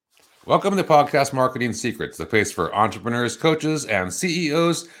Welcome to Podcast Marketing Secrets, the place for entrepreneurs, coaches, and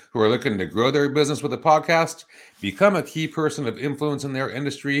CEOs who are looking to grow their business with a podcast, become a key person of influence in their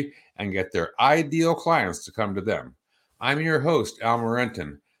industry, and get their ideal clients to come to them. I'm your host, Al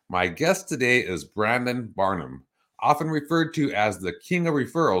Morenton. My guest today is Brandon Barnum. Often referred to as the King of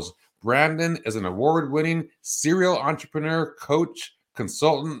Referrals, Brandon is an award-winning serial entrepreneur, coach,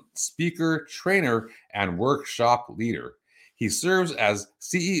 consultant, speaker, trainer, and workshop leader. He serves as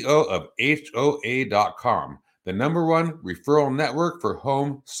CEO of HOA.com, the #1 referral network for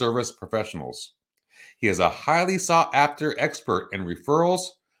home service professionals. He is a highly sought after expert in referrals,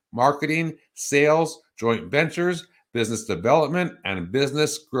 marketing, sales, joint ventures, business development, and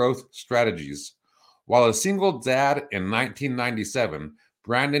business growth strategies. While a single dad in 1997,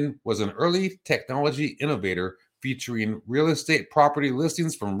 Brandon was an early technology innovator featuring real estate property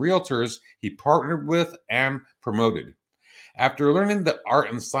listings from realtors he partnered with and promoted. After learning the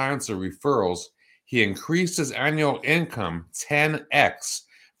art and science of referrals, he increased his annual income 10x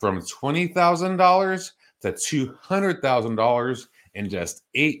from $20,000 to $200,000 in just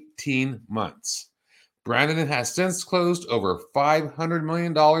 18 months. Brandon has since closed over $500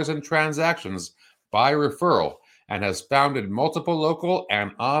 million in transactions by referral and has founded multiple local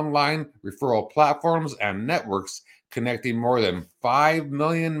and online referral platforms and networks connecting more than 5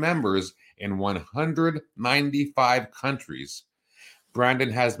 million members in 195 countries.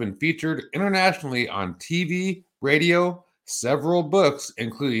 Brandon has been featured internationally on TV, radio, several books,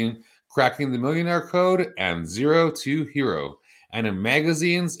 including Cracking the Millionaire Code and Zero to Hero, and in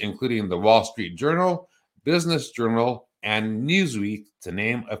magazines including The Wall Street Journal, Business Journal, and Newsweek, to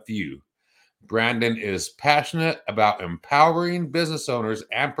name a few. Brandon is passionate about empowering business owners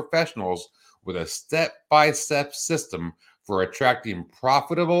and professionals with a step-by-step system for attracting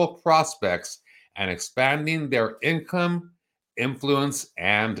profitable prospects and expanding their income, influence,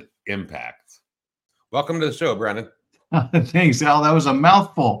 and impact. Welcome to the show, Brandon. Thanks, Al. That was a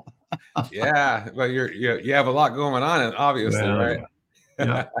mouthful. Yeah, well, you have a lot going on, obviously, right?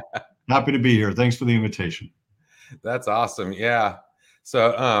 Yeah. Happy to be here. Thanks for the invitation. That's awesome. Yeah.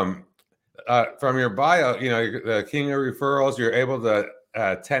 So, from your bio, you're the King of Referrals. You're able to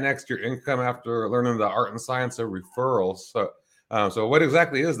 10x your income after learning the art and science of referrals. So what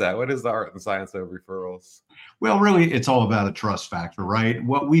exactly is that? What is the art and science of referrals? Well, really, it's all about a trust factor, right?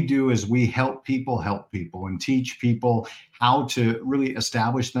 What we do is we help people and teach people how to really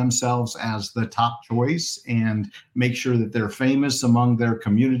establish themselves as the top choice and make sure that they're famous among their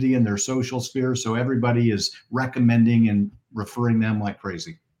community and their social sphere. So everybody is recommending and referring them like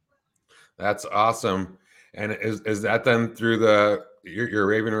crazy. That's awesome. And is that done through your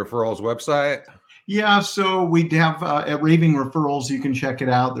Raving Referrals website? Yeah, so we have at Raving Referrals, you can check it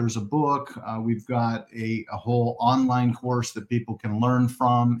out. There's a book. We've got a whole online course that people can learn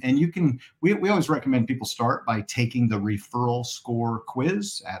from. And we always recommend people start by taking the referral score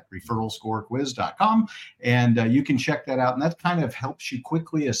quiz at referralscorequiz.com. And you can check that out. And that kind of helps you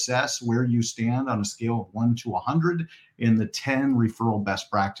quickly assess where you stand on a scale of 1 to 100 in the 10 referral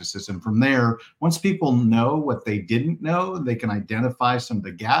best practices. And from there, once people know what they didn't know, they can identify some of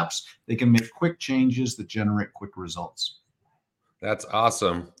the gaps. They can make quick changes that generate quick results. That's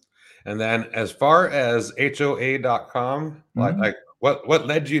awesome. And then as far as HOA.com, like what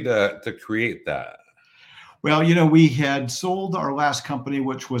led you to create that? Well, we had sold our last company,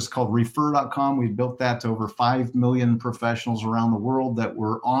 which was called Refer.com. We built that to over 5 million professionals around the world that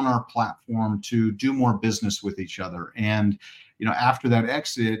were on our platform to do more business with each other. And, after that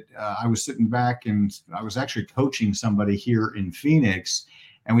exit, I was sitting back and I was actually coaching somebody here in Phoenix.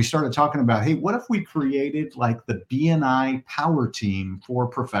 And we started talking about, hey, what if we created like the BNI power team for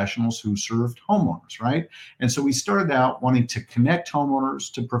professionals who served homeowners, right? And so we started out wanting to connect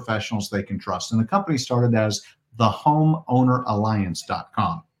homeowners to professionals they can trust. And the company started as the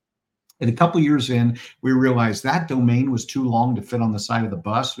homeowneralliance.com. And a couple of years in, we realized that domain was too long to fit on the side of the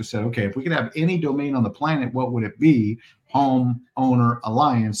bus. We said, okay, if we could have any domain on the planet, what would it be? Home Owner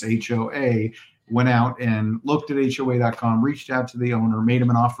Alliance, HOA. Went out and looked at HOA.com, reached out to the owner, made him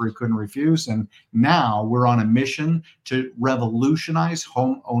an offer he couldn't refuse. And now we're on a mission to revolutionize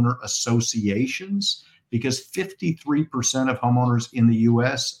homeowner associations because 53% of homeowners in the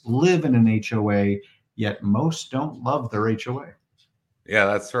US live in an HOA, yet most don't love their HOA. Yeah,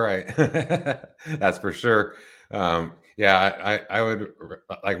 that's right. That's for sure. I would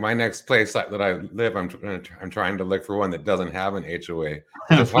like my next place that I live. I'm trying to look for one that doesn't have an HOA.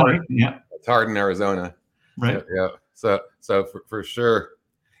 It's hard. Yeah. It's hard in Arizona. Right. Yeah. So for sure.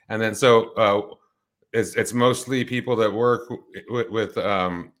 And then it's mostly people that work with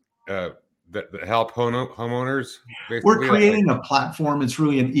that help homeowners We're basically creating a platform. It's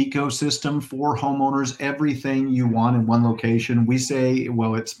really an ecosystem for homeowners. Everything you want in one location. We say,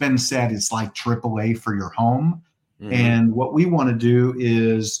 well, it's been said it's like AAA for your home. mm-hmm. And what we want to do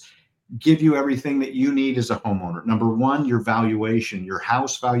is give you everything that you need as a homeowner. Number one, your valuation. Your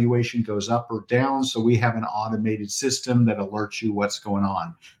house valuation goes up or down. So we have an automated system that alerts you what's going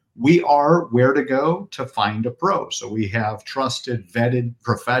on. We are where to go to find a pro. So we have trusted, vetted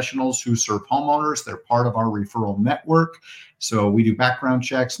professionals who serve homeowners. They're part of our referral network. So we do background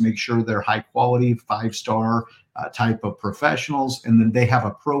checks, make sure they're high quality, 5-star type of professionals. And then they have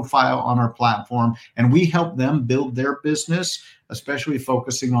a profile on our platform, and we help them build their business, especially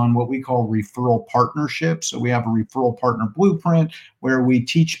focusing on what we call referral partnerships. So we have a referral partner blueprint where we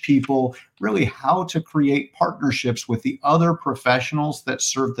teach people really how to create partnerships with the other professionals that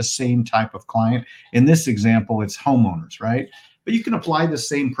serve the same type of client. In this example, it's homeowners, right? But you can apply the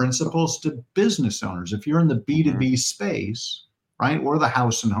same principles to business owners. If you're in the B2B space, right, or the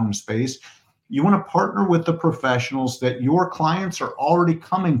house and home space, you want to partner with the professionals that your clients are already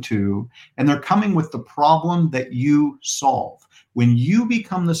coming to, and they're coming with the problem that you solve. When you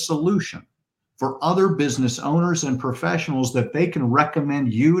become the solution for other business owners and professionals that they can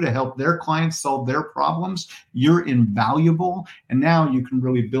recommend you to help their clients solve their problems, you're invaluable. And now you can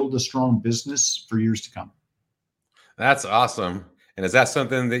really build a strong business for years to come. That's awesome. And is that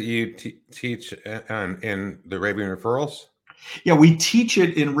something that you teach in the Raving Referrals? Yeah, we teach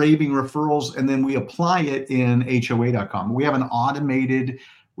it in Raving Referrals, and then we apply it in HOA.com. We have an automated,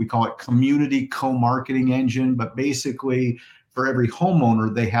 we call it community co-marketing engine, but basically for every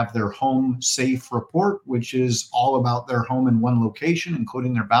homeowner, they have their home safe report, which is all about their home in one location,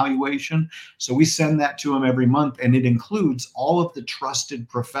 including their valuation. So we send that to them every month, and it includes all of the trusted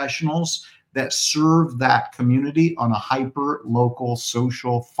professionals that serve that community on a hyper local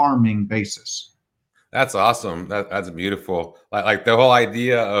social farming basis. That's awesome. That's beautiful. Like the whole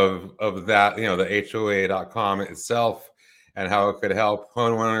idea of that, the HOA.com itself and how it could help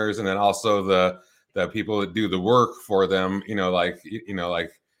homeowners, and then also the people that do the work for them,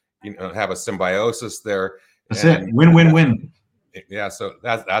 have a symbiosis there. That's it. And Win, win, win. yeah, so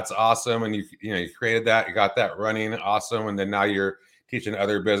that's awesome. And you created that, you got that running, awesome. And then now you're teaching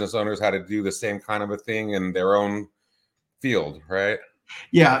other business owners how to do the same kind of a thing in their own field, right?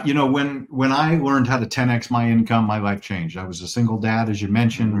 Yeah, when I learned how to 10x my income, my life changed. I was a single dad, as you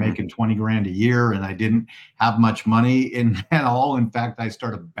mentioned, making 20 grand a year, and I didn't have much money in at all. In fact, I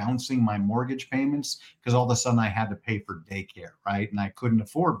started bouncing my mortgage payments because all of a sudden I had to pay for daycare, right? And I couldn't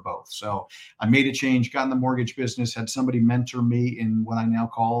afford both. So I made a change, got in the mortgage business, had somebody mentor me in what I now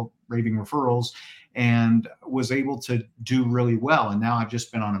call Raving Referrals, and was able to do really well. And now I've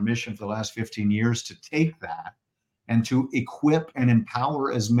just been on a mission for the last 15 years to take that and to equip and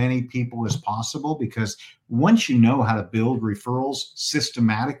empower as many people as possible. Because once you know how to build referrals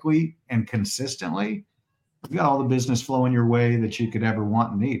systematically and consistently, you got all the business flowing your way that you could ever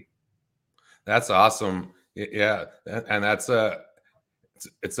want and need. That's awesome. Yeah, and it's a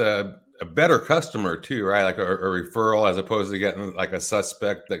better customer too, right? Like a referral as opposed to getting like a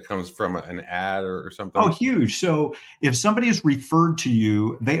suspect that comes from an ad or something. Oh, huge. So if somebody is referred to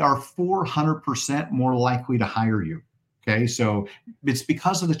you, they are 400% more likely to hire you. Okay. So it's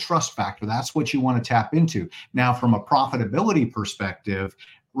because of the trust factor. That's what you want to tap into. Now, from a profitability perspective,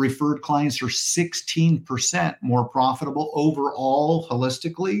 referred clients are 16% more profitable overall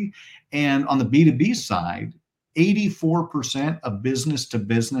holistically. And on the B2B side, 84% of business to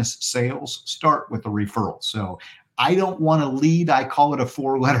business sales start with a referral. So I don't want to lead. I call it a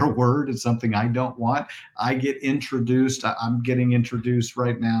 4-letter word. It's something I don't want. I get introduced. I'm getting introduced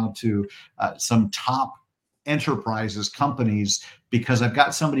right now to some top enterprises, companies, because I've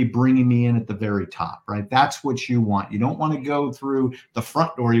got somebody bringing me in at the very top, right? That's what you want. You don't want to go through the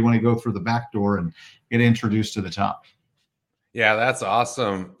front door. You want to go through the back door and get introduced to the top. Yeah, that's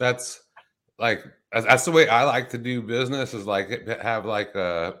awesome. That's the way I like to do business, is like have like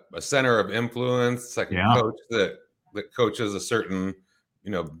a center of influence, like a Yeah. coach that coaches a certain,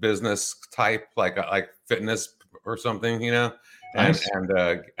 business type, like fitness or something, and Nice.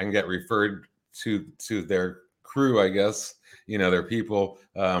 and get referred to their crew, I guess, their people,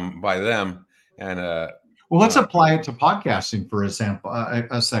 by them. And Well, let's apply it to podcasting for example,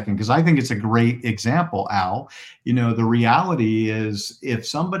 a second, because I think it's a great example, Al. The reality is if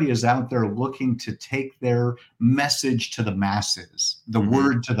somebody is out there looking to take their message to the masses, the mhm.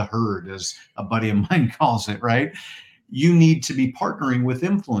 word to the herd, as a buddy of mine calls it, right? you need to be partnering with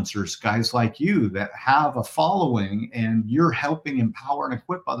influencers, guys like you that have a following, and you're helping empower and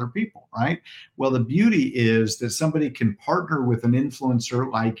equip other people, right? Well, the beauty is that somebody can partner with an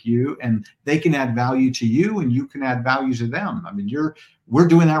influencer like you, and they can add value to you and you can add value to them. I mean, we're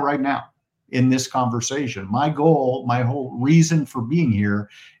doing that right now in this conversation. My goal, my whole reason for being here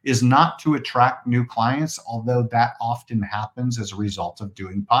is not to attract new clients, although that often happens as a result of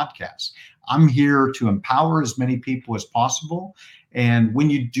doing podcasts. I'm here to empower as many people as possible. And when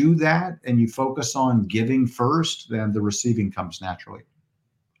you do that and you focus on giving first, then the receiving comes naturally.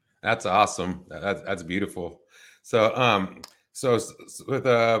 That's awesome. That's beautiful. So, with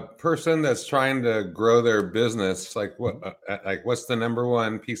a person that's trying to grow their business, what's the number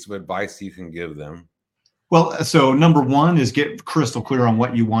one piece of advice you can give them? Well, so number one is get crystal clear on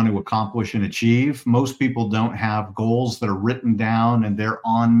what you want to accomplish and achieve. Most people don't have goals that are written down and they're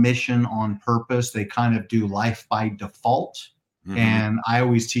on mission, on purpose. They kind of do life by default. Mm-hmm. And I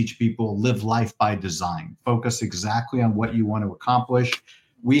always teach people live life by design. Focus exactly on what you want to accomplish.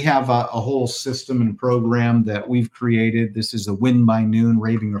 We have a whole system and program that we've created. This is a win by noon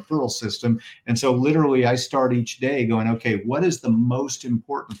raving referral system. And so literally I start each day going, okay, what is the most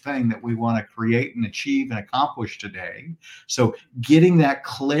important thing that we want to create and achieve and accomplish today? So getting that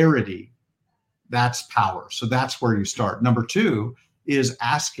clarity, that's power. So that's where you start. Number two is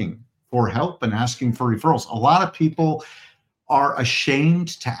asking for help and asking for referrals. A lot of people are ashamed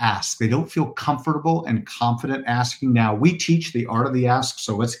to ask. They don't feel comfortable and confident asking. Now, we teach the art of the ask,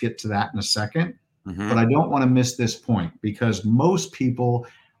 so let's get to that in a second. But Mm-hmm. I don't want to miss this point, because most people,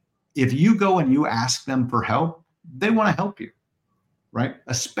 if you go and you ask them for help, they want to help you, right?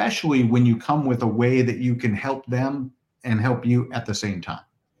 Especially when you come with a way that you can help them and help you at the same time.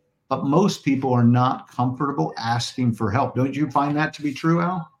 But most people are not comfortable asking for help. Don't you find that to be true,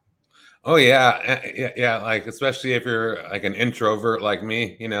 Al? Oh yeah, yeah. Like especially if you're like an introvert like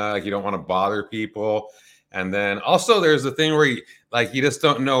me, like you don't want to bother people. And then also there's the thing where you just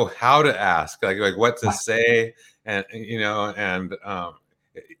don't know how to ask, like what to say, and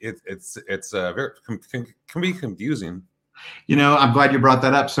it's very can be confusing. I'm glad you brought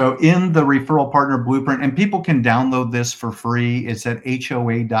that up. So, in the referral partner blueprint, and people can download this for free, it's at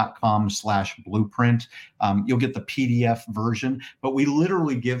hoa.com/blueprint. You'll get the PDF version, but we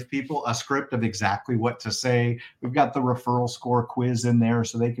literally give people a script of exactly what to say. We've got the referral score quiz in there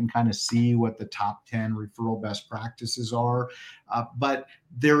so they can kind of see what the top 10 referral best practices are. But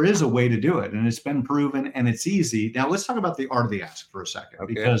there is a way to do it, and it's been proven and it's easy. Now, let's talk about the art of the ask for a second,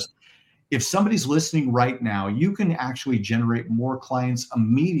 Okay. because if somebody's listening right now, you can actually generate more clients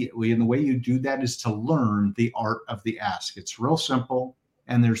immediately. And the way you do that is to learn the art of the ask. It's real simple,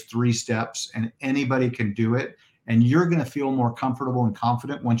 and there's 3 steps, and anybody can do it. And you're going to feel more comfortable and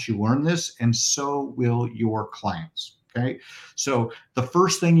confident once you learn this, and so will your clients. Okay. So the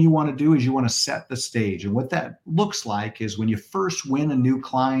first thing you want to do is you want to set the stage. And what that looks like is when you first win a new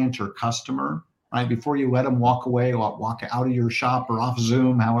client or customer, right? Before you let them walk away, or walk out of your shop or off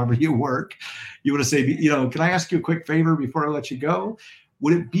Zoom, however you work, you want to say, can I ask you a quick favor before I let you go?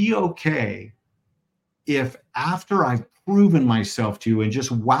 Would it be okay if after I've proven myself to you and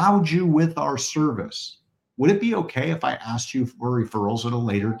just wowed you with our service, would it be okay if I asked you for referrals at a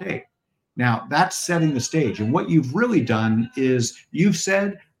later date? Now, that's setting the stage. And what you've really done is you've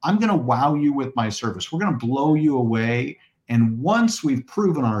said, I'm going to wow you with my service. We're going to blow you away. And once we've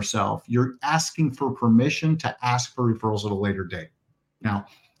proven ourselves, you're asking for permission to ask for referrals at a later date. Now,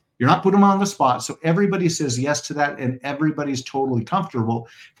 you're not putting them on the spot. So everybody says yes to that, and everybody's totally comfortable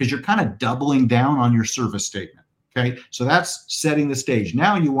because you're kind of doubling down on your service statement. Okay. So that's setting the stage.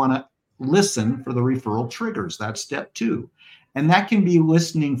 Now you want to listen for the referral triggers. That's step 2. And that can be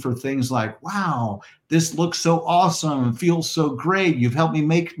listening for things like, wow, this looks so awesome, feels so great. You've helped me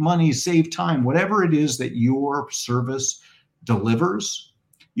make money, save time, whatever it is that your service delivers.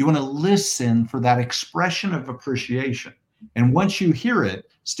 You want to listen for that expression of appreciation. And once you hear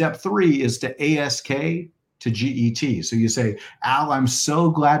it, step 3 is to ASK to GET. So you say, Al, I'm so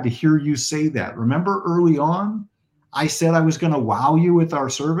glad to hear you say that. Remember early on, I said I was going to wow you with our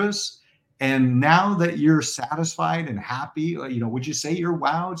service. And now that you're satisfied and happy, would you say you're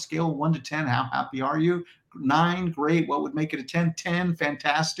wowed? Scale 1 to 10, how happy are you? 9, great. What would make it a 10? 10,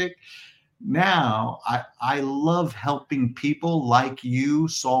 fantastic. Now, I love helping people like you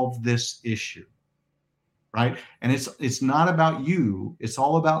solve this issue, right? And it's not about you, it's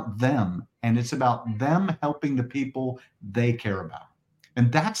all about them, and it's about them helping the people they care about.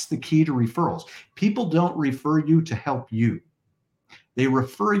 And that's the key to referrals. People don't refer you to help you. They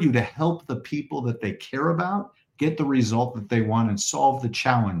refer you to help the people that they care about get the result that they want and solve the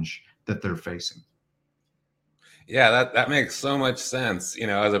challenge that they're facing. Yeah, that makes so much sense,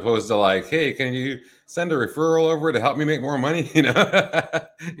 as opposed to like, hey, can you send a referral over to help me make more money? Yeah.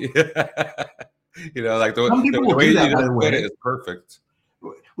 Like Some people the will way do you that, by just the put it way. is perfect.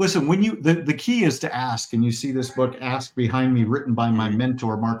 Listen, when the key is to ask, and you see this book, Ask Behind Me, written by my Mhm.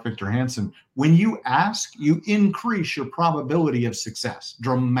 mentor, Mark Victor Hansen. When you ask, you increase your probability of success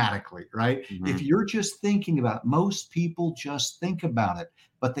dramatically, right? If Mhm. you're just thinking about it, most people just think about it,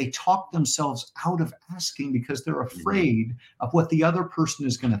 but they talk themselves out of asking because they're Mhm. afraid of what the other person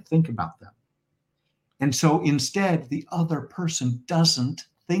is going to think about them. And so instead, the other person doesn't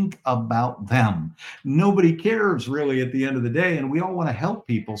think about them. Nobody cares really at the end of the day. And we all want to help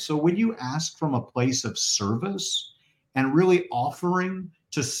people. So when you ask from a place of service and really offering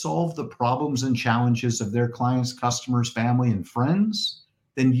to solve the problems and challenges of their clients, customers, family, and friends,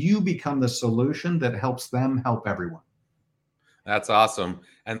 then you become the solution that helps them help everyone. That's awesome.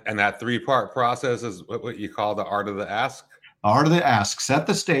 And that three-part process is what you call the art of the ask. Art of the ask, set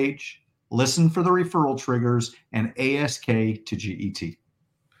the stage, listen for the referral triggers, and ASK to GET.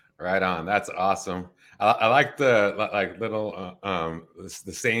 Right on. That's awesome. I like the like little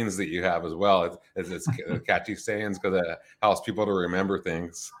the sayings that you have as well. It's catchy sayings because it helps people to remember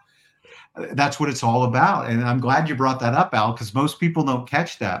things. That's what it's all about. And I'm glad you brought that up, Al, because most people don't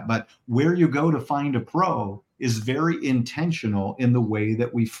catch that. But where you go to find a pro is very intentional in the way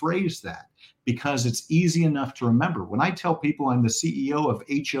that we phrase that, because it's easy enough to remember. When I tell people I'm the CEO of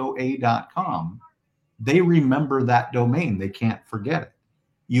HOA.com, they remember that domain. They can't forget it.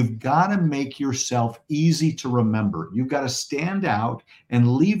 You've got to make yourself easy to remember. You've got to stand out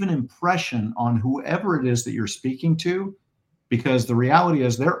and leave an impression on whoever it is that you're speaking to, because the reality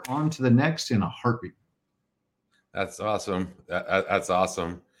is they're on to the next in a heartbeat. That's awesome. That's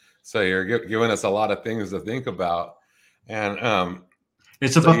awesome. So you're giving us a lot of things to think about. And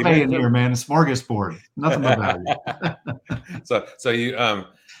It's a so you buffet in here, mentioned man. A smorgasbord. Nothing but value. so you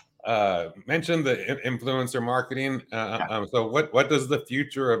mentioned the influencer marketing. So what does the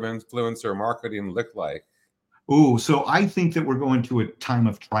future of influencer marketing look like? Oh, so I think that we're going to a time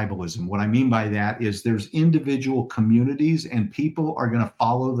of tribalism. What I mean by that is there's individual communities and people are going to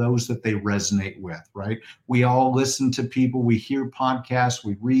follow those that they resonate with, right? We all listen to people, we hear podcasts,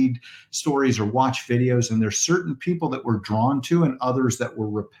 we read stories or watch videos, and there's certain people that we're drawn to and others that we're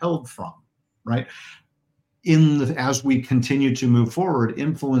repelled from, right? As we continue to move forward,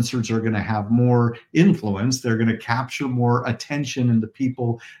 influencers are going to have more influence. They're going to capture more attention, and the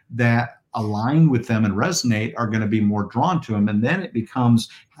people that align with them and resonate are going to be more drawn to them. And then it becomes,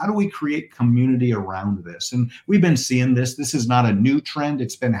 how do we create community around this? And we've been seeing this. This is not a new trend.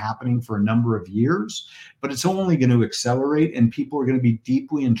 It's been happening for a number of years, but it's only going to accelerate, and people are going to be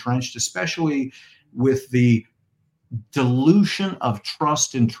deeply entrenched, especially with the dilution of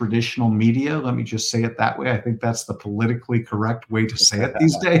trust in traditional media. Let me just say it that way. I think that's the politically correct way to say it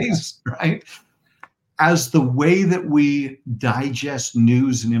these days, right? As the way that we digest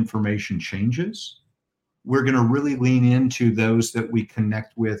news and information changes, we're going to really lean into those that we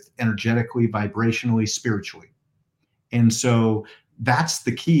connect with energetically, vibrationally, spiritually. And so that's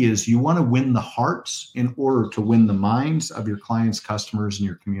the key, is you want to win the hearts in order to win the minds of your clients, customers, and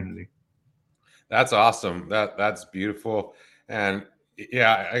your community. That's awesome. That's beautiful. And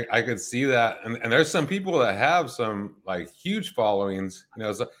yeah, I could see that. And there's some people that have some like huge followings.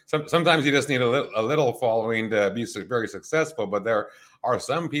 So sometimes you just need a little following to be very successful. But there are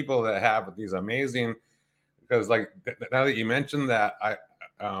some people that have these amazing. Because like now that you mentioned that, I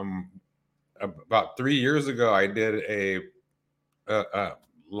about 3 years ago I did a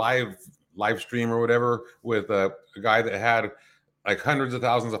live stream or whatever with a guy that had like hundreds of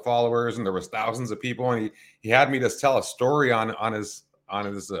thousands of followers, and there was thousands of people, and he had me just tell a story on his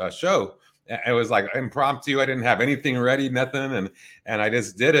show. It was like impromptu. I didn't have anything ready, nothing, and I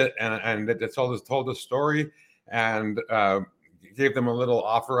just did it, and it told the story, and gave them a little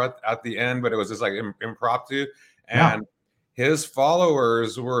offer at the end, but it was just like impromptu. Yeah, And his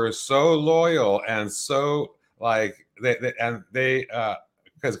followers were so loyal and so like they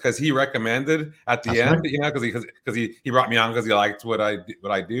because he recommended at the that's right. end, because he brought me on because he liked what I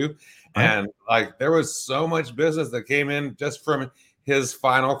do, Right. and like there was so much business that came in just from his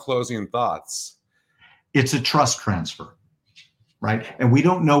final closing thoughts. It's a trust transfer, right? And we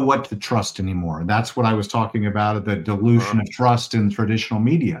don't know what to trust anymore. That's what I was talking about, the Uh, dilution of trust in traditional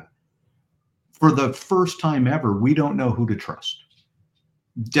media. For the first time ever, we don't know who to trust.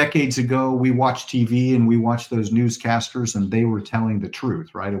 Decades ago, we watched TV and we watched those newscasters and they were telling the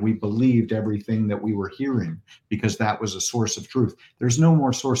truth, right? And we believed everything that we were hearing because that was a source of truth. There's no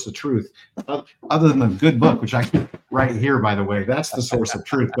more source of truth other than the good book, which I keep right here, by the way. That's the source of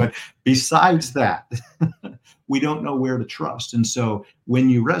truth. But besides that, we don't know where to trust. And so when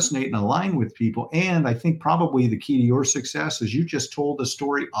you resonate and align with people, and I think probably the key to your success is you just told the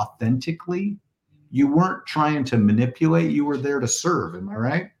story authentically. You weren't trying to manipulate, you were there to serve. Am I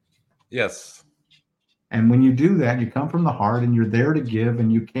right? Yes. And when you do that, you come from the heart and you're there to give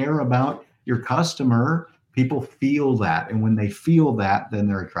and you care about your customer, people feel that. And when they feel that, then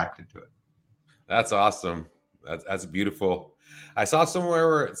they're attracted to it. That's awesome. That's beautiful. I saw somewhere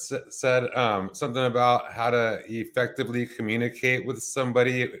where it said something about how to effectively communicate with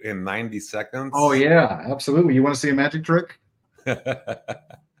somebody in 90 Oh, seconds. yeah, absolutely. You want to see a magic trick?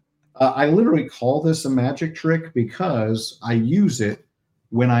 I literally call this a magic trick because I use it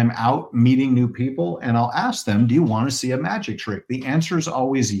when I'm out meeting new people and I'll ask them, do you want to see a magic trick? The answer is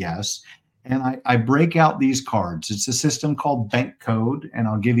always yes. And I break out these cards. It's a system called Bank Code, and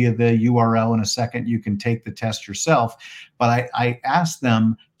I'll give you the URL in a second. You can take the test yourself. But I ask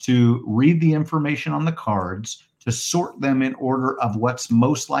them to read the information on the cards, to sort them in order of what's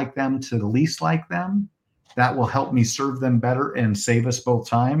most like them to the least like them. That will help me serve them better and save us both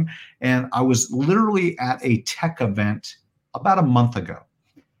time. And I was literally at a tech event about a month ago.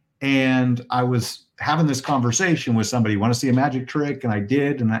 And I was having this conversation with somebody, want to see a magic trick? And I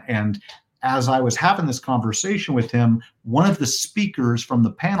did. And as I was having this conversation with him, one of the speakers from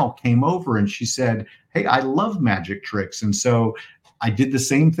the panel came over and she said, hey, I love magic tricks. And so I did the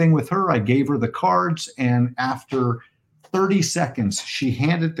same thing with her. I gave her the cards. And after 30 seconds, she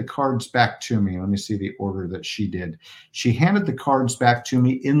handed the cards back to me. Let me see the order that she did. She handed the cards back to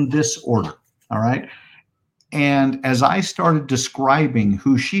me in this order. All right. And as I started describing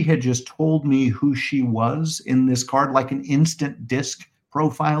who she had just told me who she was in this card, like an instant disc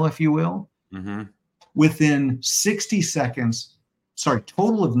profile, if you will, Mm-hmm. within 60 seconds, sorry,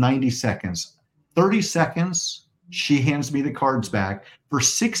 total of 90 seconds, 30 seconds, she hands me the cards back. For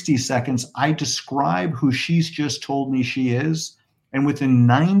 60 seconds, I describe who she's just told me she is. And within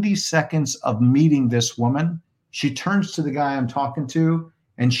 90 seconds of meeting this woman, she turns to the guy I'm talking to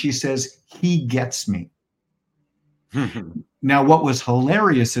and she says, he gets me. Now, what was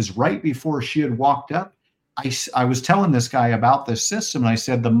hilarious is right before she had walked up, I was telling this guy about this system. And I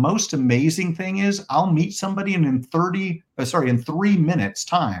said, the most amazing thing is I'll meet somebody and in 3 minutes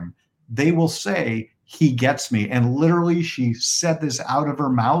time, they will say, he gets me. And literally she said this out of her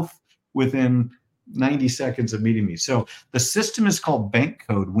mouth within 90 seconds of meeting me. So the system is called Bank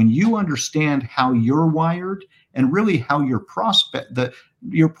Code. When you understand how you're wired and really how your prospect,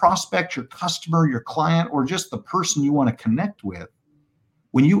 your customer, your client, or just the person you want to connect with,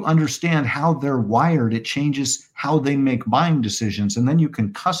 when you understand how they're wired, it changes how they make buying decisions. And then you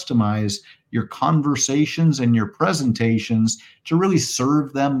can customize your conversations and your presentations to really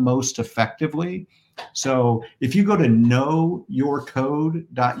serve them most effectively. So if you go to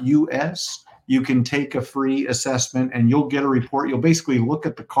knowyourcode.us, you can take a free assessment and you'll get a report. You'll basically look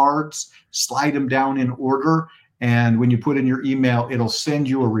at the cards, slide them down in order. And when you put in your email, it'll send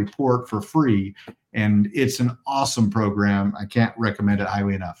you a report for free. And it's an awesome program. I can't recommend it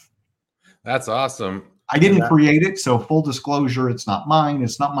highly enough. That's awesome. I didn't create it, so full disclosure, it's not mine.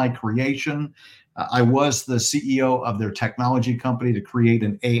 It's not my creation. I was the CEO of their technology company to create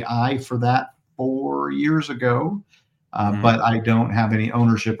an AI for that 4 years ago, but I don't have any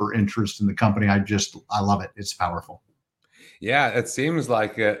ownership or interest in the company. I love it. It's powerful. Yeah, it seems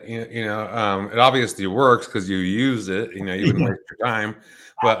like it. It obviously works because you use it. You wouldn't waste your time.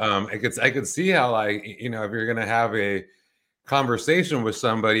 But I could see how, like, if you're gonna have a conversation with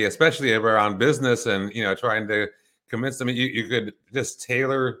somebody, especially around business, and trying to convince them, you could just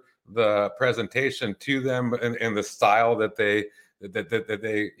tailor the presentation to them in the style that they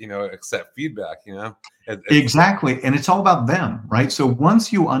accept feedback. Exactly, and it's all about them, right? So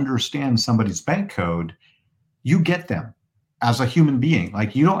once you understand somebody's bank code, you get them as a human being.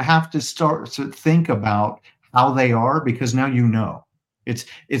 Like, you don't have to start to think about how they are because now you know. It's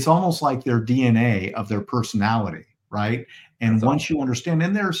almost like their DNA of their personality, right? And once you understand,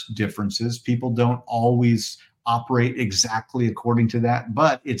 and there's differences, people don't always operate exactly according to that,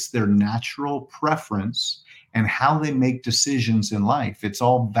 but it's their natural preference and how they make decisions in life. It's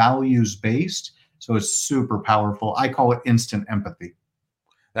all values based. So it's super powerful. I call it instant empathy.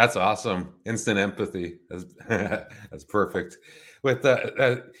 That's awesome. Instant empathy. That's perfect. With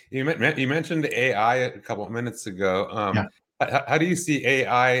you mentioned AI a couple of minutes ago. Yeah. How do you see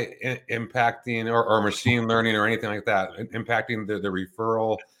AI impacting, or machine learning or anything like that, impacting the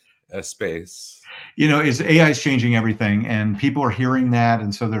referral space? AI is changing everything, and people are hearing that,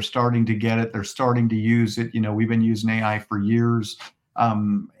 and so they're starting to get it. They're starting to use it. We've been using AI for years,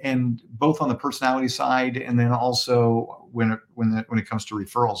 and both on the personality side, and then also when it comes to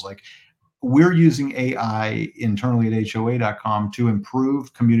referrals. Like, we're using AI internally at HOA.com to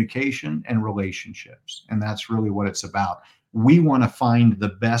improve communication and relationships. And that's really what it's about. We want to find the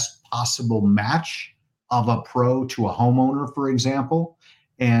best possible match of a pro to a homeowner, for example.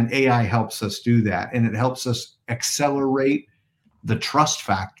 And AI helps us do that. And it helps us accelerate the trust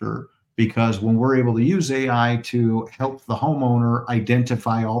factor, because when we're able to use AI to help the homeowner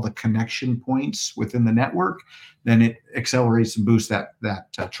identify all the connection points within the network, then it accelerates and boosts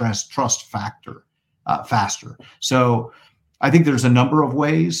that trust factor faster. So I think there's a number of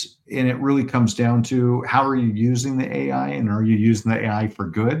ways, and it really comes down to how are you using the AI, and are you using the AI for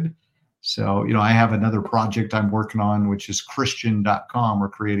good? So, I have another project I'm working on, which is Christian.com. We're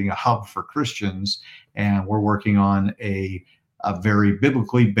creating a hub for Christians, and we're working on a very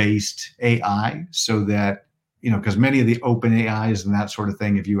biblically based AI, so that, because many of the open AIs and that sort of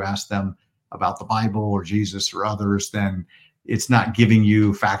thing, if you ask them about the Bible or Jesus or others, then it's not giving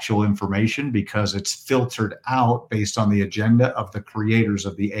you factual information, because it's filtered out based on the agenda of the creators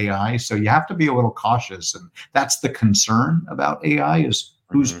of the AI. So you have to be a little cautious. And that's the concern about AI, is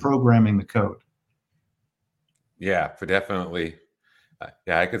who's programming the code. Yeah, for definitely.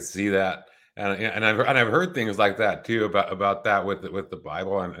 Yeah, I could see that. And I've heard things like that too, about that with the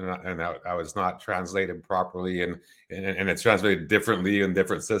Bible, and how it's not translated properly, and it's translated differently in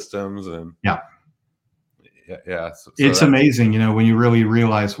different systems, and Yeah. yeah. So It's amazing, when you really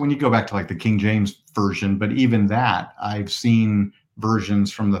realize, when you go back to like the King James version, but even that, I've seen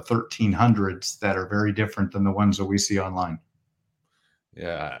versions from the 1300s that are very different than the ones that we see online.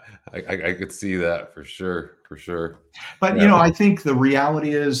 Yeah, I could see that for sure, But yeah. I think the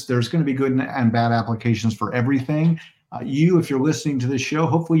reality is there's going to be good and bad applications for everything. If you're listening to this show,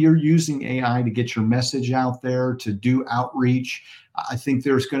 hopefully you're using AI to get your message out there, to do outreach. I think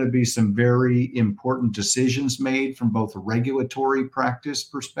there's going to be some very important decisions made from both a regulatory practice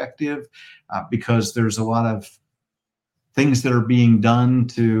perspective, because there's a lot of things that are being done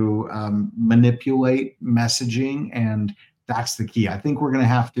to manipulate messaging, and that's the key. I think we're going to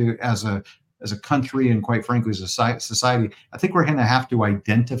have to, as a country, and quite frankly, as a society, I think we're going to have to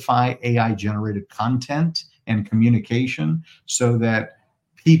identify AI generated content and communication, so that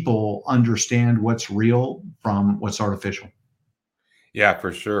people understand what's real from what's artificial. Yeah,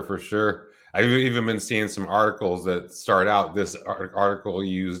 for sure. I've even been seeing some articles that start out, this article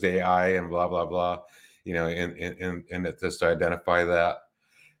used AI and blah blah blah, and it just to identify that.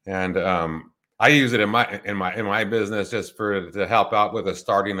 And I use it in my business, just to help out with the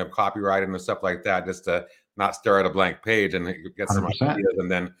starting of copywriting and stuff like that, just to not stare at a blank page and get some 100%. ideas,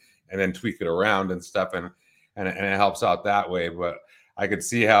 and then tweak it around and stuff, and it helps out that way. But I could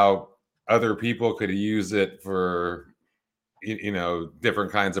see how other people could use it for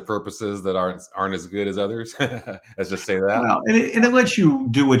different kinds of purposes that aren't as good as others. Let's just say that. Well, and it lets you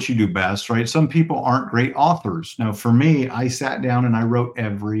do what you do best, right? Some people aren't great authors. Now, for me, I sat down and I wrote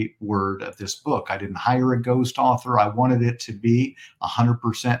every word of this book. I didn't hire a ghost author. I wanted it to be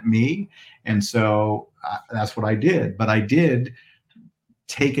 100% me. And so that's what I did. But I did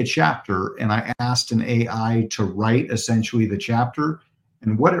take a chapter and I asked an AI to write essentially the chapter.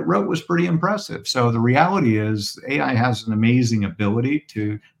 And what it wrote was pretty impressive. So the reality is AI has an amazing ability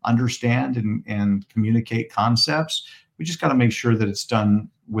to understand and communicate concepts. We just got to make sure that it's done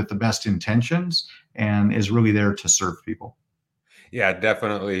with the best intentions and is really there to serve people. Yeah,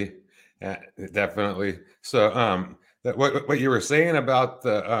 definitely. Definitely. So what you were saying about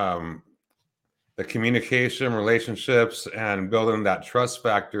the communication, relationships, and building that trust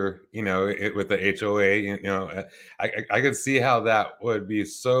factor, with the HOA, I could see how that would be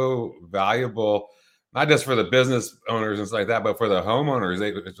so valuable, not just for the business owners and stuff like that, but for the homeowners.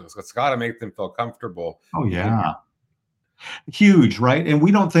 It's got to make them feel comfortable. Oh, yeah. Huge, right? And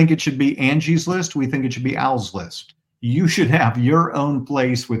we don't think it should be Angie's list. We think it should be Al's list. You should have your own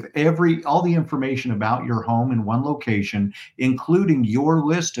place with all the information about your home in one location, including your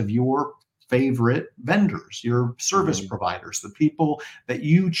list of your favorite vendors, your service providers, the people that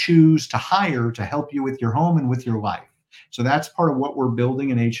you choose to hire to help you with your home and with your life. So that's part of what we're building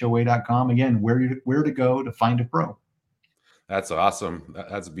in HOA.com. Again, where to go to find a pro. That's awesome.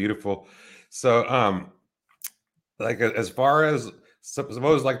 That's beautiful. So, like, as far as,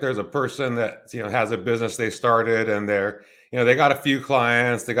 suppose like there's a person that has a business they started, and they got a few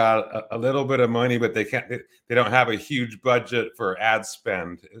clients, they got a little bit of money, but they don't have a huge budget for ad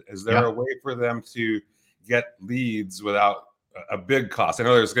spend. Is there a way for them to get leads without a big cost? I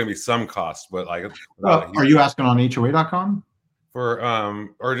know there's going to be some cost, but like, are you asking on HOA.com?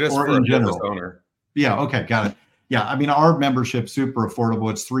 Or just or for in a business general? owner? Yeah. Okay. Got it. Yeah, I mean, our membership's super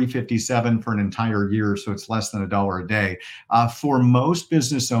affordable. It's $357 for an entire year, so it's less than $1 a day. For most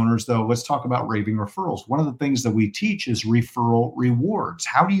business owners, though, let's talk about raving referrals. One of the things that we teach is referral rewards.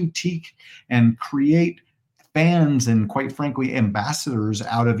 How do you teach and create fans and, quite frankly, ambassadors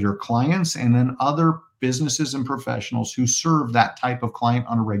out of your clients and then other businesses and professionals who serve that type of client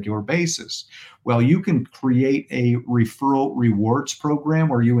on a regular basis? Well, you can create a referral rewards program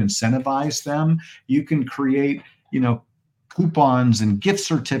where you incentivize them. You can create, you know, coupons and gift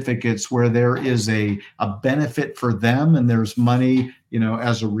certificates where there is a benefit for them and there's money,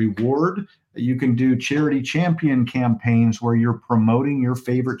 as a reward. You can do charity champion campaigns where you're promoting your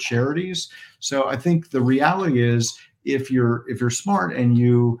favorite charities. So I think the reality is, if you're smart and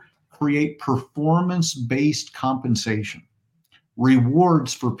you create performance based compensation,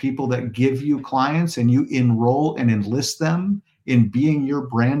 rewards for people that give you clients, and you enroll and enlist them in being your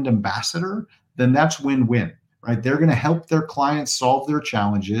brand ambassador, then that's win-win, right? They're going to help their clients solve their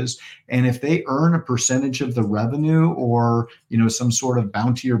challenges. And if they earn a percentage of the revenue, or, some sort of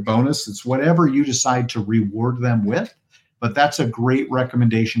bounty or bonus, it's whatever you decide to reward them with. But that's a great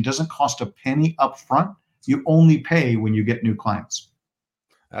recommendation. Doesn't cost a penny up front. You only pay when you get new clients.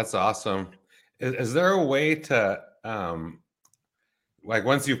 That's awesome. Is there a way to, like,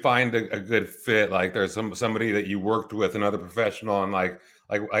 once you find a good fit, like there's somebody that you worked with, another professional, and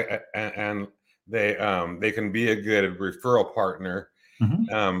and they can be a good referral partner.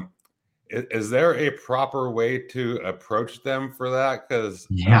 Mhm. Is there a proper way to approach them for that? Because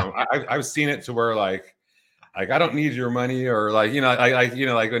Yeah. I've seen it to where like I don't need your money, or like when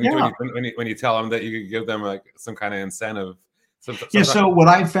Yeah. when you tell them that you could give them like some kind of incentive. Yeah. Sometimes. So what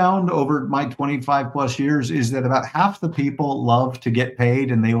I found over my 25 plus years is that about half the people love to get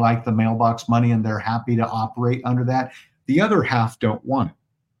paid and they like the mailbox money and they're happy to operate under that. The other half don't want it.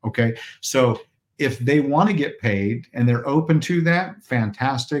 Okay. So if they want to get paid and they're open to that,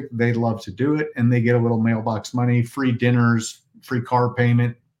 fantastic. They'd love to do it. And they get a little mailbox money, free dinners, free car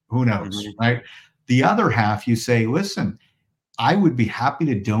payment. Who knows? Mhm. Right. The other half, you say, listen, I would be happy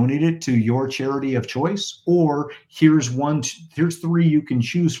to donate it to your charity of choice, or here's three you can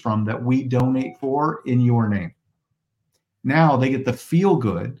choose from that we donate for in your name. Now they get the feel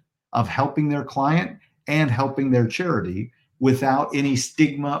good of helping their client and helping their charity without any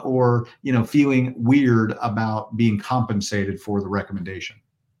stigma or, feeling weird about being compensated for the recommendation.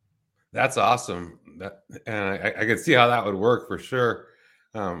 That's awesome. And I could see how that would work for sure.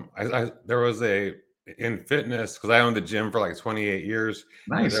 There was in fitness, because I owned the gym for like 28 years.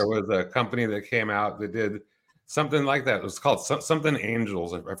 There Nice. was a company that came out that did something like that. It was called something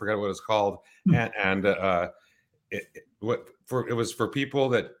Angels. I forgot what it's called. Hmm. It was for people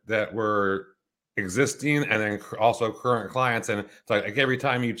that were existing and then also current clients, and it's like every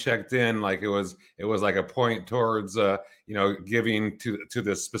time you checked in, like it was like a point towards giving to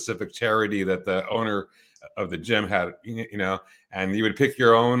this specific charity that the owner of the gym had, and you would pick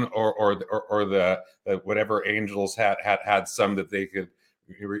your own, or the whatever Angels had some that they could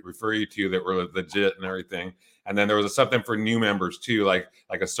refer you to that were legit and everything. And then there was something for new members too, like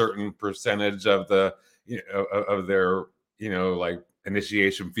a certain percentage of the of their like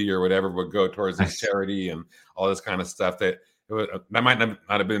initiation fee or whatever would go towards this Nice. charity and all this kind of stuff. That might not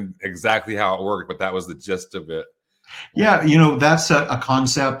have been exactly how it worked, but that was the gist of it. Yeah, that's a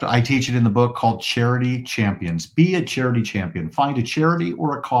concept. I teach it in the book called Charity Champions. Be a charity champion. Find a charity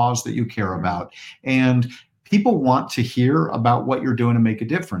or a cause that you care about. And people want to hear about what you're doing to make a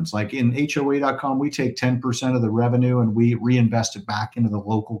difference. Like in HOA.com, we take 10% of the revenue and we reinvest it back into the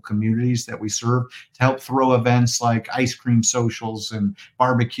local communities that we serve to help throw events like ice cream socials and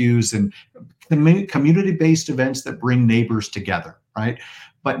barbecues and community-based events that bring neighbors together, right?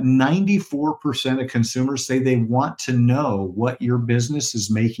 But 94% of consumers say they want to know what your business is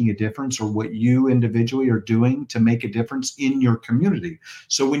making a difference, or what you individually are doing to make a difference in your community.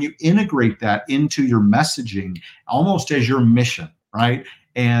 So when you integrate that into your messaging, almost as your mission, right?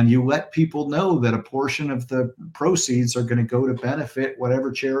 And you let people know that a portion of the proceeds are going to go to benefit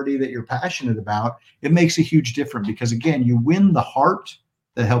whatever charity that you're passionate about, it makes a huge difference, because again, you win the heart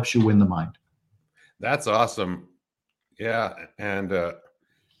that helps you win the mind. That's awesome. Yeah, and uh,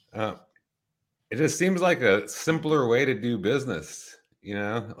 it just seems like a simpler way to do business,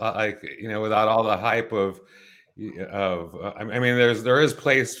 like, without all the hype I mean, there is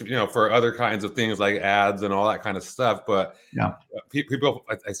place, for other kinds of things like ads and all that kind of stuff, but Yeah. people,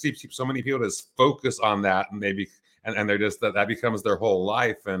 I see so many people just focus on that, and and they're just that becomes their whole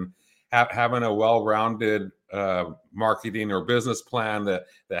life. And having a well-rounded marketing or business plan that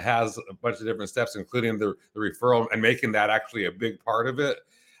has a bunch of different steps, including the referral, and making that actually a big part of it,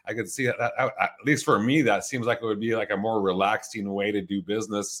 I could see that, at least for me, that seems like it would be like a more relaxing way to do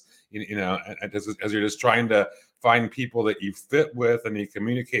business. As you're just trying to find people that you fit with and you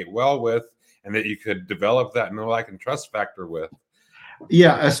communicate well with, and that you could develop that know, like, and trust factor with.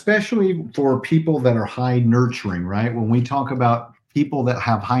 Yeah, especially for people that are high nurturing, right? When we talk about people that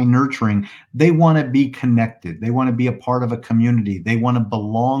have high nurturing, they want to be connected. They want to be a part of a community. They want to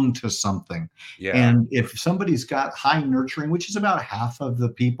belong to something. Yeah. And if somebody's got high nurturing, which is about half of the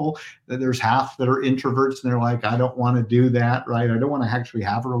people, that there's half that are introverts and they're like, I don't want to do that, right? I don't want to actually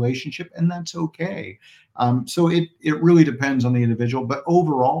have a relationship, and that's okay. So it really depends on the individual, but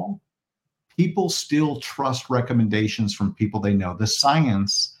overall, people still trust recommendations from people they know. The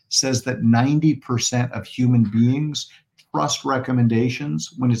science says that 90% of human beings trust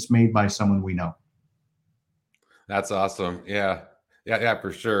recommendations when it's made by someone we know. That's awesome. Yeah. Yeah,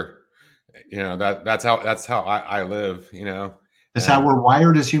 for sure. That's how I live, That's how and we're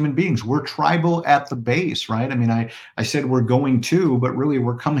wired as human beings. We're tribal at the base, right? I mean, I said we're going to, but really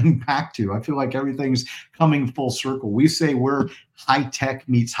we're coming back to. I feel like everything's coming full circle. We say we're high tech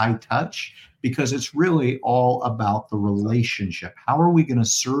meets high touch because it's really all about the relationship. How are we going to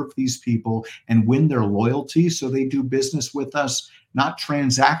serve these people and win their loyalty so they do business with us, not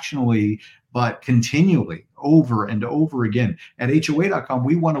transactionally, but continually over and over again? At HOA.com,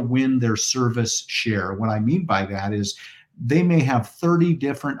 we want to win their service share. What I mean by that is they may have 30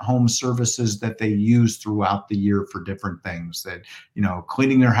 different home services that they use throughout the year for different things, that,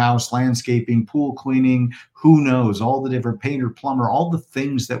 cleaning their house, landscaping, pool cleaning, who knows, all the different painter, plumber, all the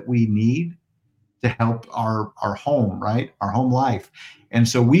things that we need to help our home, right? Our home life. And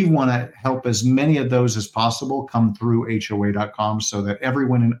so we want to help as many of those as possible come through HOA.com so that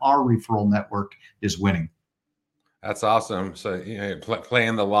everyone in our referral network is winning. that's awesome. So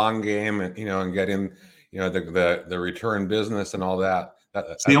playing the long game, and getting the return business and all that.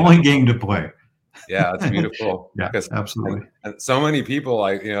 It's the only game to play. Yeah, that's beautiful. Yeah, Because absolutely. and so many people,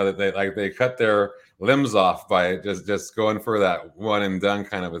 that they cut their limbs off by just going for that one and done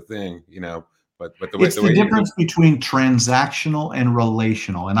kind of a thing. But the way It's the the way you do. difference between transactional and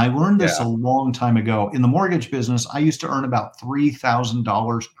relational. And I learned this a Yeah. long time ago. In the mortgage business, I used to earn about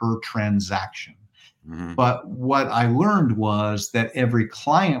 $3,000 per transaction. Hmm. But what I learned was that every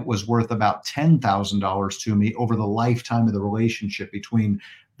client was worth about $10,000 to me over the lifetime of the relationship, between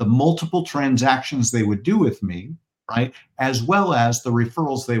the multiple transactions they would do with me, right? As well as the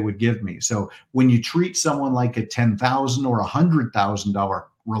referrals they would give me. So when you treat someone like a $10,000 or $100,000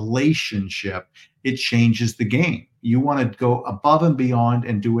 relationship, it changes the game. You want to go above and beyond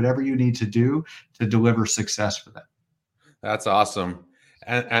and do whatever you need to do to deliver success for them. That's awesome.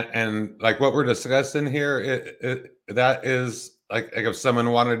 And like what we're discussing here, that is like if someone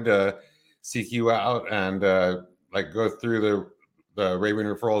wanted to seek you out and like go through the Raving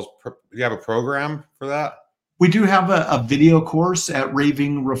Referrals, do you have a program for that? We do have a video course at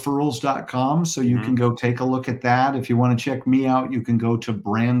ravingreferrals.com, so you can Hmm. go take a look at that. If you want to check me out, you can go to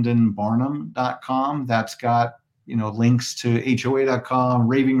brandonbarnum.com. That's got links to HOA.com,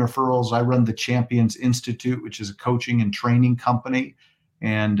 Raving Referrals. I run the Champions Institute, which is a coaching and training company.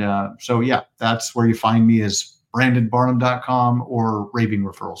 And so, yeah, that's where you find me, is brandonbarnum.com or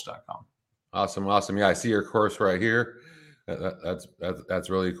ravingreferrals.com. Awesome, awesome. Yeah, I see your course right here. That's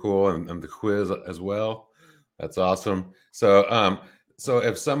really cool, and the quiz as well. That's awesome. So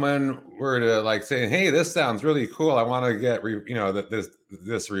if someone were to like say, "Hey, this sounds really cool. I want to get this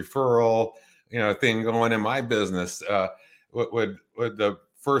referral thing going in my business," would the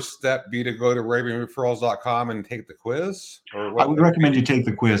first step be to go to ravingreferrals.com and take the quiz, or I what? would recommend you take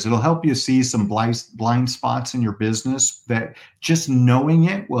the quiz. It'll help you see some blind spots in your business that just knowing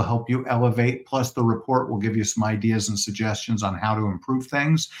it will help you elevate. Plus, the report will give you some ideas and suggestions on how to improve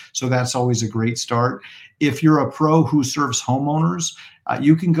things. So that's always a great start. If you're a pro who serves homeowners,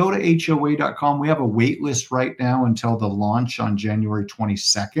 you can go to HOA.com. We have a wait list right now until the launch on January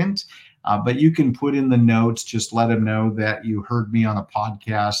 22nd. But you can put in the notes, just let them know that you heard me on a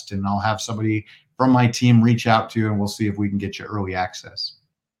podcast, and I'll have somebody from my team reach out to you, and we'll see if we can get you early access.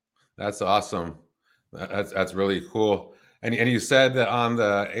 That's awesome. That's really cool. And you said that on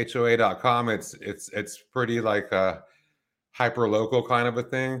the HOA.com, it's pretty like a hyper local kind of a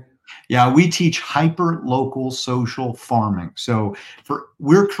thing. Yeah, we teach hyper local social farming. So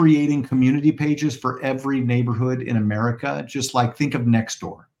we're creating community pages for every neighborhood in America, just like, think of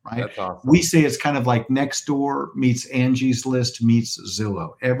Nextdoor, right? That's We awesome. say it's kind of like Nextdoor meets Angie's List meets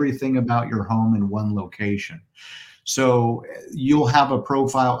Zillow. Everything about your home in one location. So you'll have a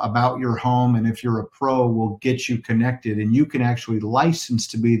profile about your home, and if you're a pro, we'll get you connected, and you can actually license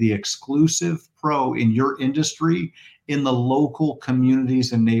to be the exclusive pro in your industry in the local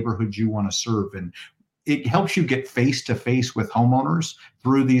communities and neighborhoods you want to serve. And it helps you get face to face with homeowners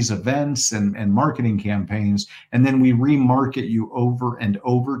through these events and marketing campaigns. And then we remarket you over and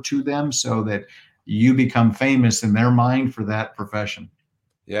over to them so that you become famous in their mind for that profession.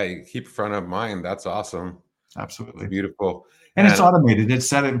 Yeah, you keep front of mind. That's awesome. It's Absolutely. beautiful. And it's And automated. It's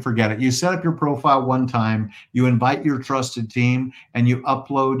set it and forget it. You set up your profile one time, you invite your trusted team, and you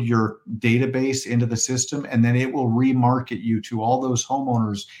upload your database into the system, and then it will remarket you to all those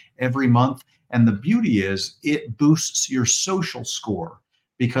homeowners every month. And the beauty is it boosts your social score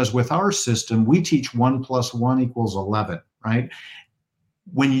because with our system, we teach 1 + 1 = 11, right?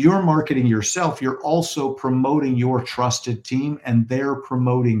 When you're marketing yourself, you're also promoting your trusted team and they're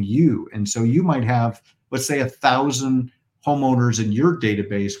promoting you. And so you might have, let's say, 1,000 homeowners in your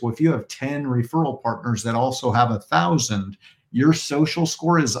database. Well, if you have 10 referral partners that also have 1,000, your social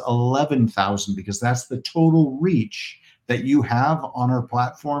score is 11,000 because that's the total reach that you have on our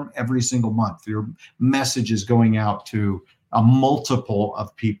platform every single month. Your message is going out to a multiple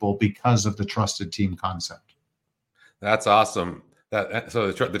of people because of the trusted team concept. that's awesome. That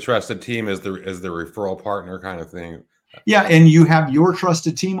so the trusted team is the referral partner kind of thing. Yeah, and you have your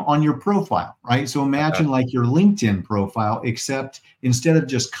trusted team on your profile, right? So Uh, imagine like your LinkedIn profile, except instead of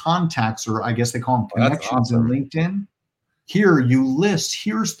just contacts, or I guess they call them that's connections in awesome. LinkedIn, here you list,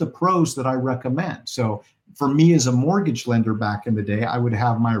 here's the pros that I recommend. So for me as a mortgage lender back in the day, I would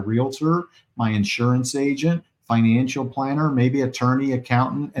have my realtor, my insurance agent, financial planner, maybe attorney,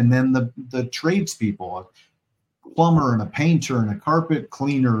 accountant, and then the tradespeople, plumber and a painter and a carpet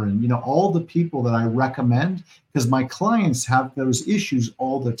cleaner and all the people that I recommend because my clients have those issues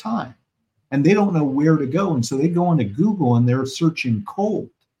all the time and they don't know where to go, and so they go into Google and they're searching cold.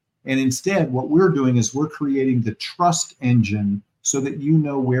 And instead what we're doing is we're creating the trust engine so that you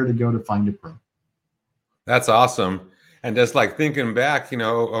know where to go to find a pro. That's awesome. And just like thinking back,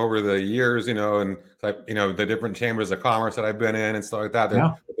 over the years, and like, the different chambers of commerce that I've been in and stuff like that,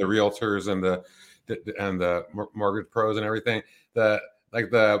 Yeah, the realtors and the mortgage pros and everything, the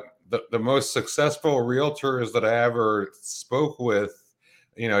like the most successful realtors that I ever spoke with,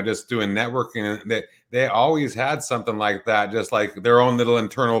 just doing networking, they always had something like that, just like their own little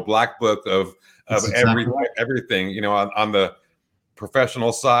internal black book of that's exactly right. everything, on the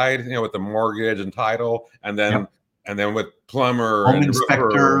professional side, with the mortgage and title, Yep. and then with plumber Home and roofer and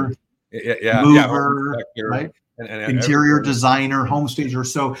inspector, yeah, home mover, inspector right? and Interior everything. designer, home stager.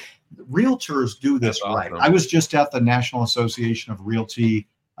 So realtors do That's this right. I awesome. was just at the National Association of Realtors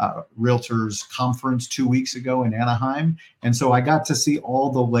conference 2 weeks ago in Anaheim. And so I got to see all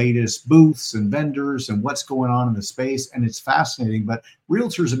the latest booths and vendors and what's going on in the space. And it's fascinating. But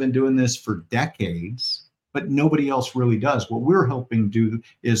realtors have been doing this for decades, but nobody else really does. What we're helping do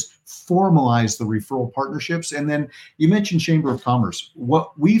is formalize the referral partnerships. And then you mentioned Chamber of Commerce.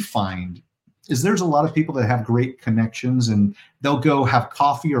 What we find is there's a lot of people that have great connections and they'll go have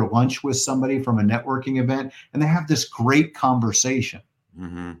coffee or lunch with somebody from a networking event and they have this great conversation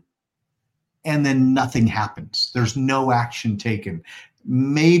Hmm. and then nothing happens. There's no action taken.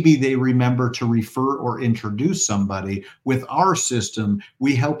 Maybe they remember to refer or introduce somebody. With our system,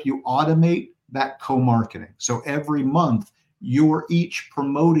 we help you automate that co-marketing. So every month, you're each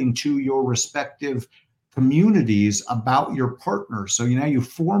promoting to your respective communities about your partners. So now you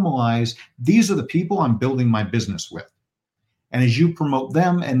formalize, these are the people I'm building my business with. And as you promote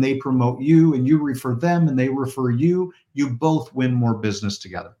them and they promote you and you refer them and they refer you, you both win more business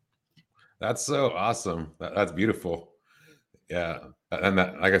together. That's so awesome. That's beautiful. Yeah, and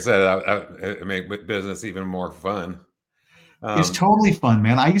that, like I said, it make business even more fun. It's um totally fun,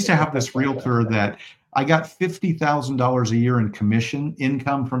 man. I used to have this realtor that I got $50,000 a year in commission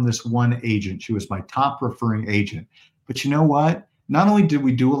income from this one agent. She was my top referring agent. But you know what? Not only did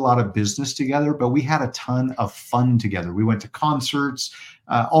we do a lot of business together, but we had a ton of fun together. We went to concerts,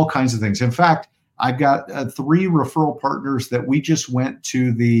 all kinds of things. In fact, I've got 3 referral partners that we just went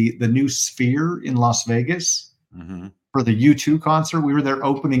to the new Sphere in Las Vegas mhm. for the U2 concert. We were there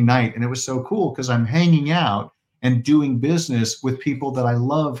opening night, and it was so cool because I'm hanging out and doing business with people that I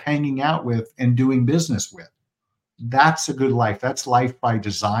love hanging out with and doing business with. That's a good life. That's life by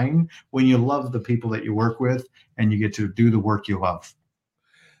design when you love the people that you work with and you get to do the work you love.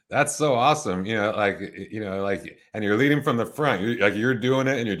 That's so awesome. And you're leading from the front. You're doing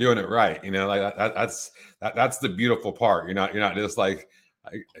it and you're doing it right. Like that's the beautiful part. You're not just like,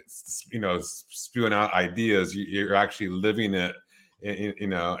 spewing out ideas. You're actually living it,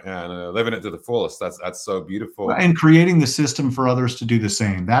 and living it to the fullest. That's so beautiful. And creating the system for others to do the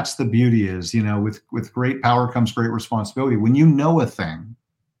same. That's the beauty is, with great power comes great responsibility. When you know a thing,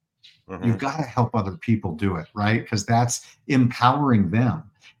 You've got to help other people do it, right? Because that's empowering them.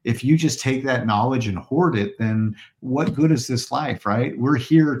 If you just take that knowledge and hoard it, then what good is this life, right? We're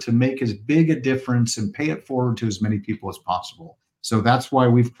here to make as big a difference and pay it forward to as many people as possible. So that's why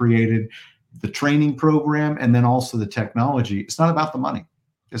we've created the training program and then also the technology. It's not about the money,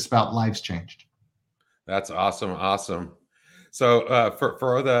 it's about lives changed. That's awesome. Awesome. So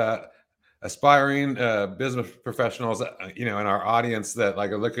for the aspiring business professionals, in our audience that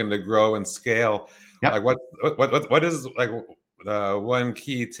like are looking to grow and scale, Yep. like what is like one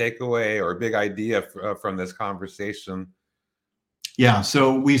key takeaway or big idea from this conversation? Yeah,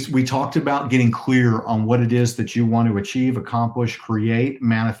 so we talked about getting clear on what it is that you want to achieve, accomplish, create,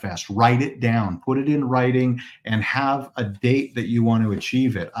 manifest. Write it down, put it in writing, and have a date that you want to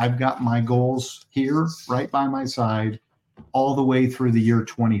achieve it. I've got my goals here right by my side all the way through the year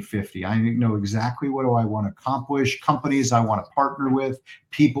 2050. I know exactly what do I want to accomplish, companies I want to partner with,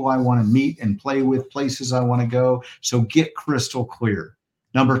 people I want to meet and play with, places I want to go. So get crystal clear.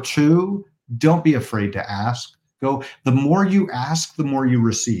 Number two, don't be afraid to ask. Go. The more you ask, the more you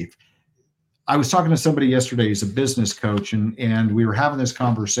receive. I was talking to somebody yesterday, he's a business coach, and we were having this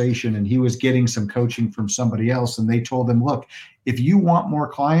conversation, and he was getting some coaching from somebody else. And they told him, look, if you want more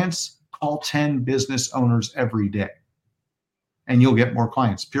clients, call 10 business owners every day and you'll get more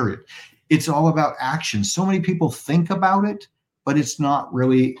clients, period. It's all about action. So many people think about it, but it's not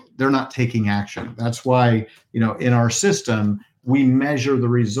really, they're not taking action. That's why, in our system, we measure the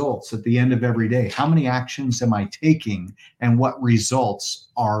results at the end of every day. How many actions am I taking and what results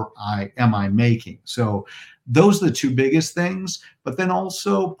am I making? So those are the two biggest things, but then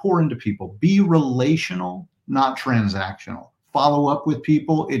also pour into people. Be relational, not transactional. Follow up with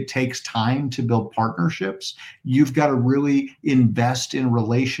people. It takes time to build partnerships. You've got to really invest in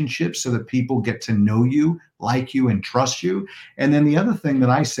relationships so that people get to know you, like you, and trust you. And then the other thing that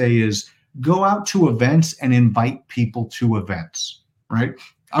I say is go out to events and invite people to events, right?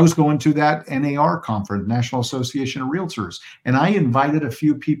 I was going to that NAR conference, National Association of Realtors, and I invited a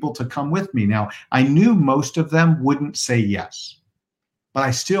few people to come with me. Now, I knew most of them wouldn't say yes, but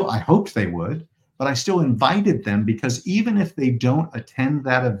I hoped they would, but I still invited them because even if they don't attend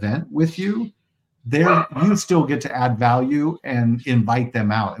that event with you, you still get to add value and invite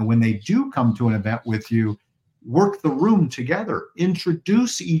them out. And when they do come to an event with you, work the room together,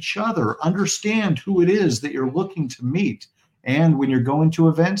 introduce each other, understand who it is that you're looking to meet. And when you're going to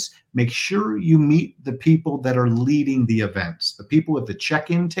events, make sure you meet the people that are leading the events. The people at the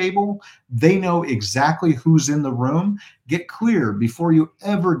check-in table, they know exactly who's in the room. Get clear before you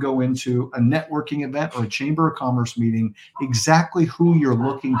ever go into a networking event or a Chamber of Commerce meeting, exactly who you're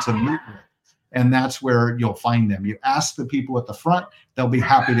looking to meet with. And that's where you'll find them. You ask the people at the front, they'll be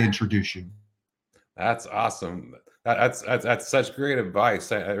happy to introduce you. That's awesome. That's such great advice.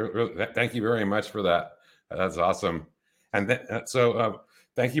 Thank you very much for that. That's awesome. And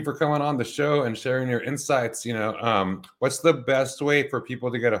thank you for coming on the show and sharing your insights. What's the best way for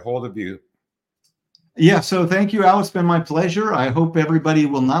people to get a hold of you? Yeah, so thank you, Al. It's been my pleasure. I hope everybody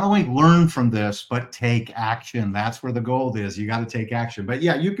will not only learn from this, but take action. That's where the gold is. You got to take action. But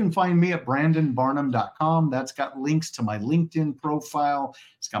yeah, you can find me at brandonbarnum.com. That's got links to my LinkedIn profile.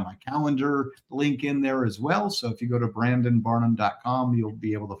 It's got my calendar link in there as well. So if you go to brandonbarnum.com, you'll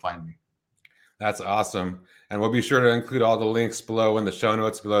be able to find me. That's awesome. And we'll be sure to include all the links below in the show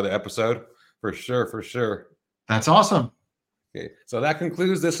notes below the episode. For sure, for sure. That's awesome. Okay, so that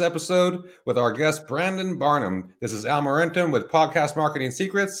concludes this episode with our guest, Brandon Barnum. This is Al Morentum with Podcast Marketing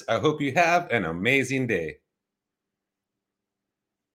Secrets. I hope you have an amazing day.